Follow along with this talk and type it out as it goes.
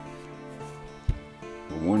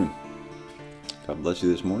Good morning. God bless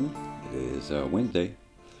you this morning. It is Wednesday,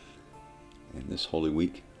 and this Holy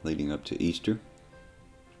Week leading up to Easter.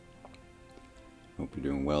 Hope you're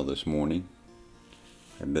doing well this morning.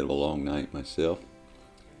 Had a bit of a long night myself,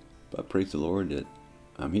 but praise the Lord that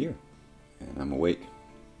I'm here, and I'm awake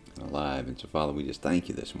and alive. And so, Father, we just thank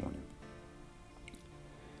you this morning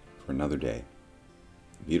for another day,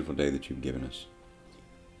 a beautiful day that you've given us.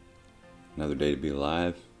 Another day to be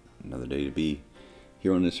alive, another day to be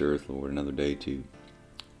here on this earth, Lord, another day to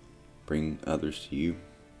bring others to you.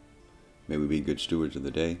 May we be good stewards of the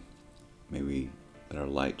day. May we let our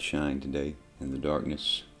light shine today in the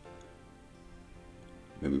darkness.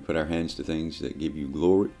 May we put our hands to things that give you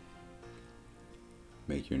glory.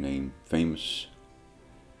 Make your name famous.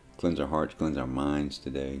 Cleanse our hearts, cleanse our minds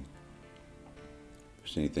today. If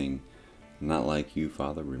there's anything not like you,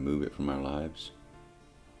 Father, remove it from our lives.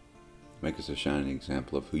 Make us a shining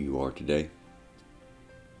example of who you are today.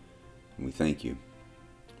 And we thank you.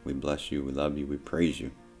 We bless you. We love you. We praise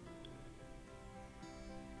you.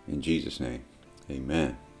 In Jesus' name,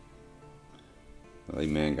 amen. Well,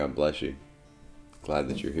 amen. God bless you. Glad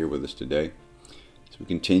that you're here with us today. As we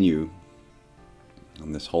continue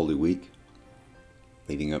on this Holy Week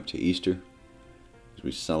leading up to Easter, as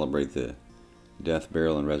we celebrate the death,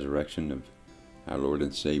 burial, and resurrection of our Lord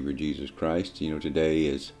and Savior Jesus Christ. You know, today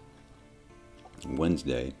is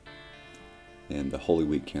Wednesday in the Holy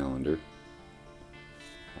Week calendar.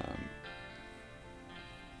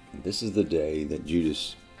 And this is the day that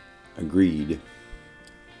Judas agreed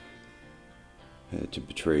to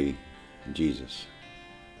betray Jesus.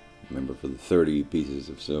 Remember, for the 30 pieces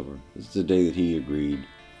of silver. This is the day that he agreed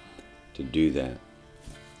to do that.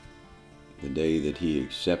 The day that he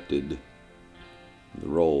accepted the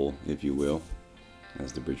role, if you will,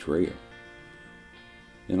 as the betrayer.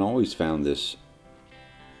 And I always found this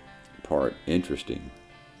part interesting,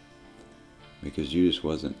 because Judas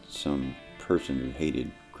wasn't some person who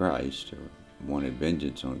hated Christ or wanted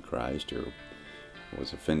vengeance on Christ or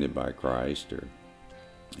was offended by Christ or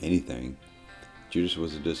anything. Judas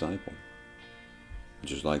was a disciple,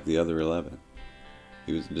 just like the other 11.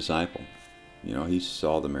 He was a disciple. You know, he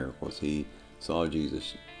saw the miracles. He saw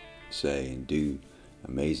Jesus say and do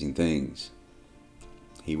amazing things.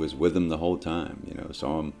 He was with them the whole time. You know,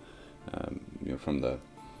 saw him from the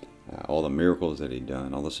all the miracles that he'd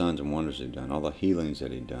done, all the signs and wonders he'd done, all the healings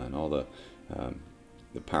that he'd done, all the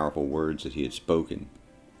powerful words that he had spoken.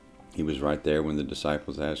 He was right there when the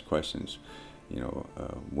disciples asked questions. You know,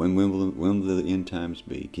 when will the end times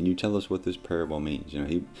be? Can you tell us what this parable means? You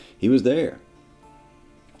know, he was there.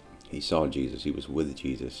 He saw Jesus. He was with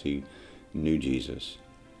Jesus. He knew Jesus.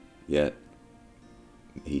 Yet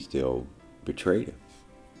he still betrayed him.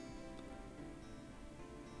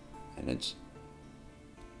 And it's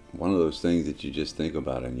one of those things that you just think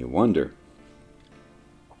about and you wonder,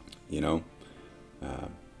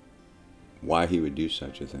 why he would do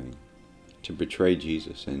such a thing, to betray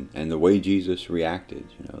Jesus, and the way Jesus reacted.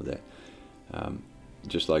 You know, that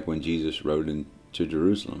just like when Jesus rode into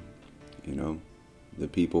Jerusalem, you know, the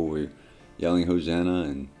people were yelling Hosanna,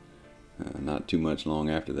 and not too much long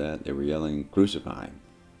after that, they were yelling Crucify him.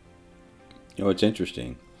 You know, it's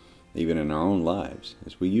interesting, even in our own lives,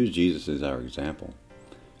 as we use Jesus as our example.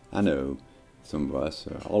 I know some of us,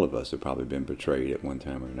 all of us, have probably been betrayed at one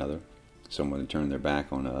time or another. Someone had turned their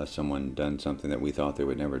back on us. Someone done something that we thought they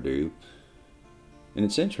would never do. And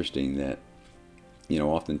it's interesting that, you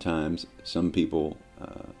know, oftentimes some people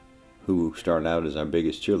who start out as our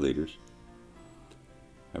biggest cheerleaders,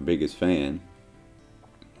 our biggest fan,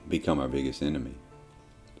 become our biggest enemy.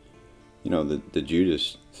 You know, the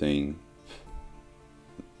Judas thing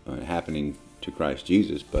happening to Christ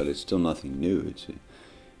Jesus, but it's still nothing new.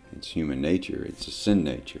 It's human nature. It's a sin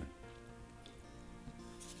nature.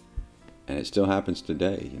 And it still happens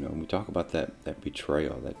today. You know, we talk about that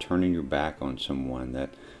betrayal, that turning your back on someone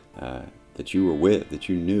that you were with, that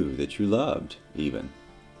you knew, that you loved even,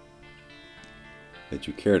 that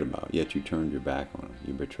you cared about, yet you turned your back on them.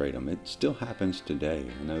 You betrayed them. It still happens today.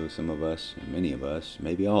 I know some of us, many of us,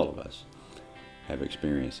 maybe all of us, have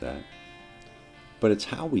experienced that. But it's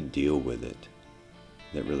how we deal with it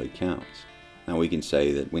that really counts. Now, we can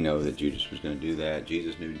say that we know that Judas was going to do that.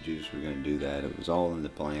 Jesus knew Judas was going to do that. It was all in the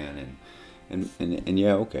plan. And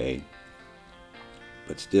yeah, okay.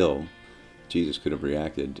 But still, Jesus could have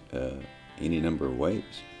reacted any number of ways.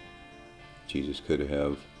 Jesus could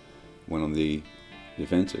have went on the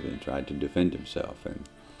defensive and tried to defend himself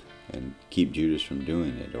and keep Judas from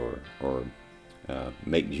doing it, or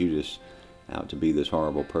make Judas out to be this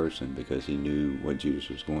horrible person because he knew what Judas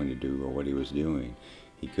was going to do or what he was doing.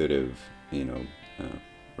 He could have,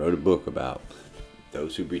 wrote a book about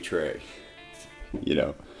those who betray, you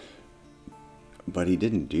know. But he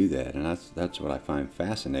didn't do that, and that's what I find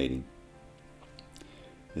fascinating,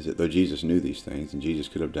 is that though Jesus knew these things, and Jesus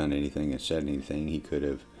could have done anything and said anything, he could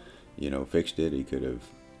have, fixed it, he could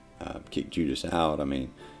have kicked Judas out,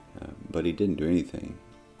 but he didn't do anything.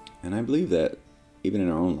 And I believe that even in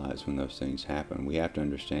our own lives, when those things happen, we have to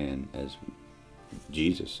understand, as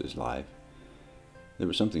Jesus' life, there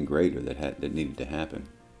was something greater that needed to happen.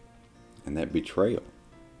 And that betrayal,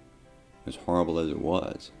 as horrible as it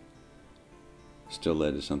was, still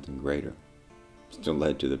led to something greater. Still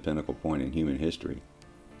led to the pinnacle point in human history.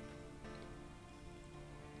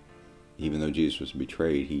 Even though Jesus was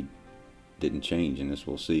betrayed, he didn't change, and as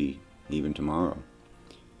we'll see even tomorrow.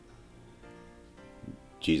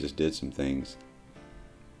 Jesus did some things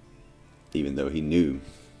even though he knew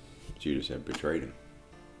Judas had betrayed him.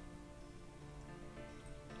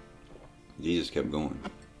 Jesus kept going.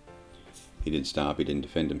 He didn't stop. He didn't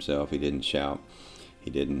defend himself. He didn't shout. He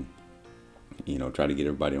didn't, try to get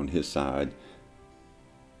everybody on his side.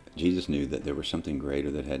 Jesus knew that there was something greater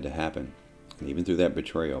that had to happen. And even through that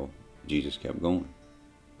betrayal, Jesus kept going.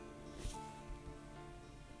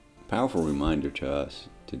 Powerful reminder to us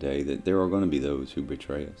today that there are going to be those who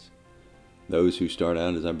betray us. Those who start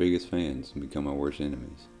out as our biggest fans and become our worst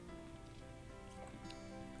enemies.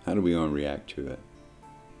 How do we want to react to it?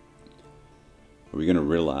 Are we going to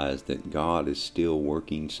realize that God is still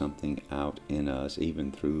working something out in us,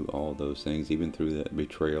 even through all those things, even through the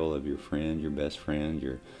betrayal of your friend, your best friend,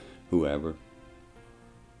 your whoever?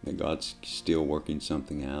 That God's still working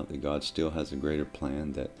something out, that God still has a greater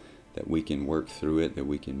plan, that we can work through it, that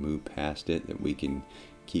we can move past it, that we can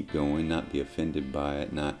keep going, not be offended by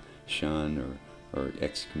it, not shun or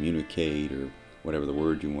excommunicate or whatever the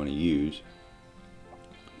word you want to use,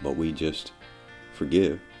 but we just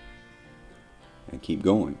forgive and keep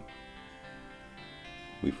going.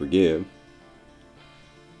 We forgive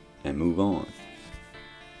and move on.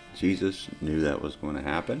 Jesus knew that was going to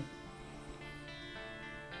happen,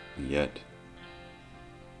 and yet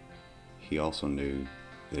he also knew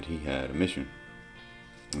that he had a mission,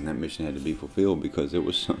 and that mission had to be fulfilled because there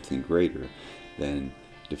was something greater than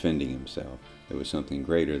defending himself. There was something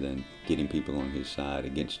greater than getting people on his side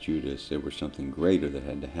against Judas. There was something greater that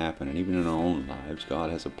had to happen. And even in our own lives, God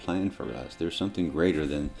has a plan for us. There's something greater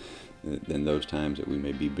than those times that we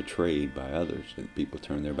may be betrayed by others, that people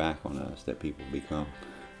turn their back on us, that people become,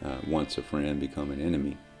 once a friend, become an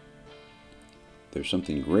enemy. There's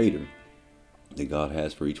something greater that God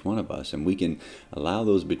has for each one of us. And we can allow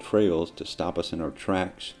those betrayals to stop us in our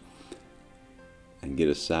tracks and get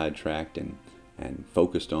us sidetracked and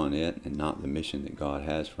focused on it and not the mission that God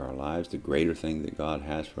has for our lives, the greater thing that God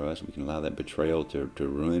has for us. We can allow that betrayal to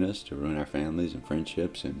ruin us, to ruin our families and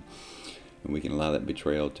friendships, and we can allow that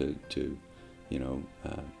betrayal to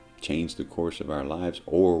change the course of our lives,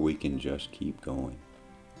 or we can just keep going.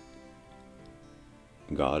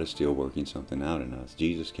 God is still working something out in us.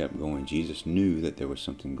 Jesus kept going. Jesus knew that there was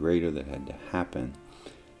something greater that had to happen.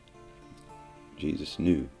 Jesus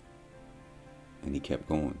knew, and he kept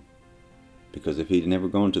going. Because if he'd never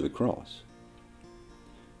gone to the cross,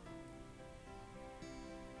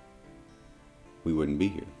 we wouldn't be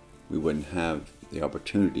here. We wouldn't have the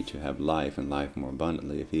opportunity to have life and life more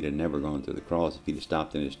abundantly if he'd have never gone to the cross, if he'd have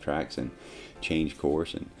stopped in his tracks and changed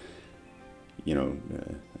course and,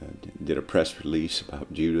 did a press release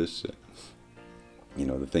about Judas,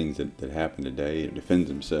 the things that happened today, and defends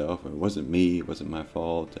himself. It wasn't me, it wasn't my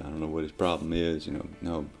fault, I don't know what his problem is.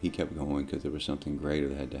 No, he kept going because there was something greater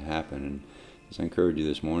that had to happen. And as I encourage you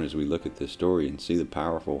this morning, as we look at this story and see the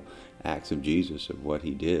powerful acts of Jesus, of what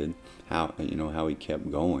he did, how he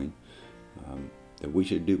kept going, that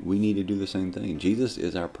we need to do the same thing. Jesus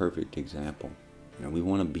is our perfect example. We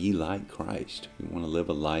want to be like Christ. We want to live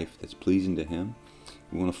a life that's pleasing to him.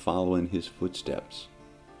 We want to follow in his footsteps.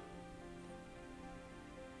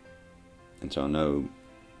 And so I know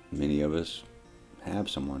many of us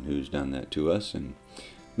have someone who's done that to us, and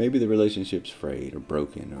maybe the relationship's frayed or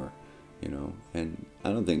broken, or and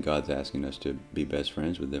I don't think God's asking us to be best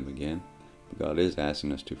friends with them again. But God is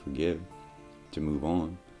asking us to forgive, to move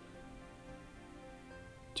on,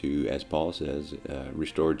 to, as Paul says,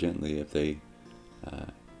 restore gently if they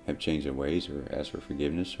have changed their ways, or ask for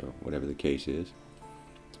forgiveness, or whatever the case is.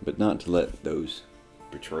 But not to let those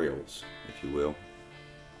betrayals, if you will,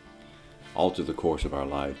 alter the course of our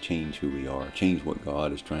life, change who we are, change what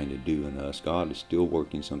God is trying to do in us. God is still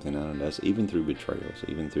working something out in us, even through betrayals,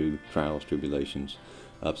 even through trials, tribulations,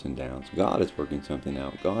 ups and downs. God is working something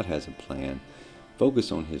out. God has a plan.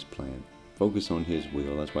 Focus on his plan. Focus on his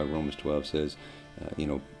will. That's why Romans 12 says,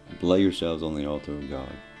 lay yourselves on the altar of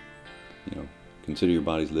God. Consider your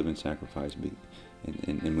bodies living sacrifice.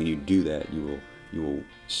 And when you do that, you will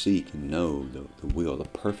seek and know the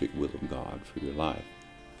perfect will of God for your life.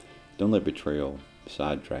 Don't let betrayal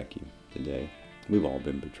sidetrack you today. We've all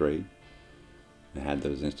been betrayed and had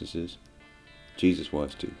those instances. Jesus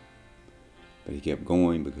was too. But he kept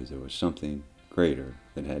going because there was something greater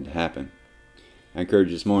that had to happen. I encourage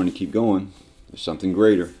you this morning to keep going. There's something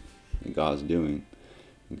greater that God's doing.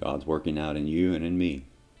 And God's working out in you and in me.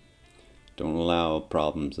 Don't allow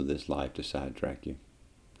problems of this life to sidetrack you.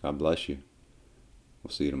 God bless you.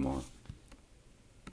 We'll see you tomorrow.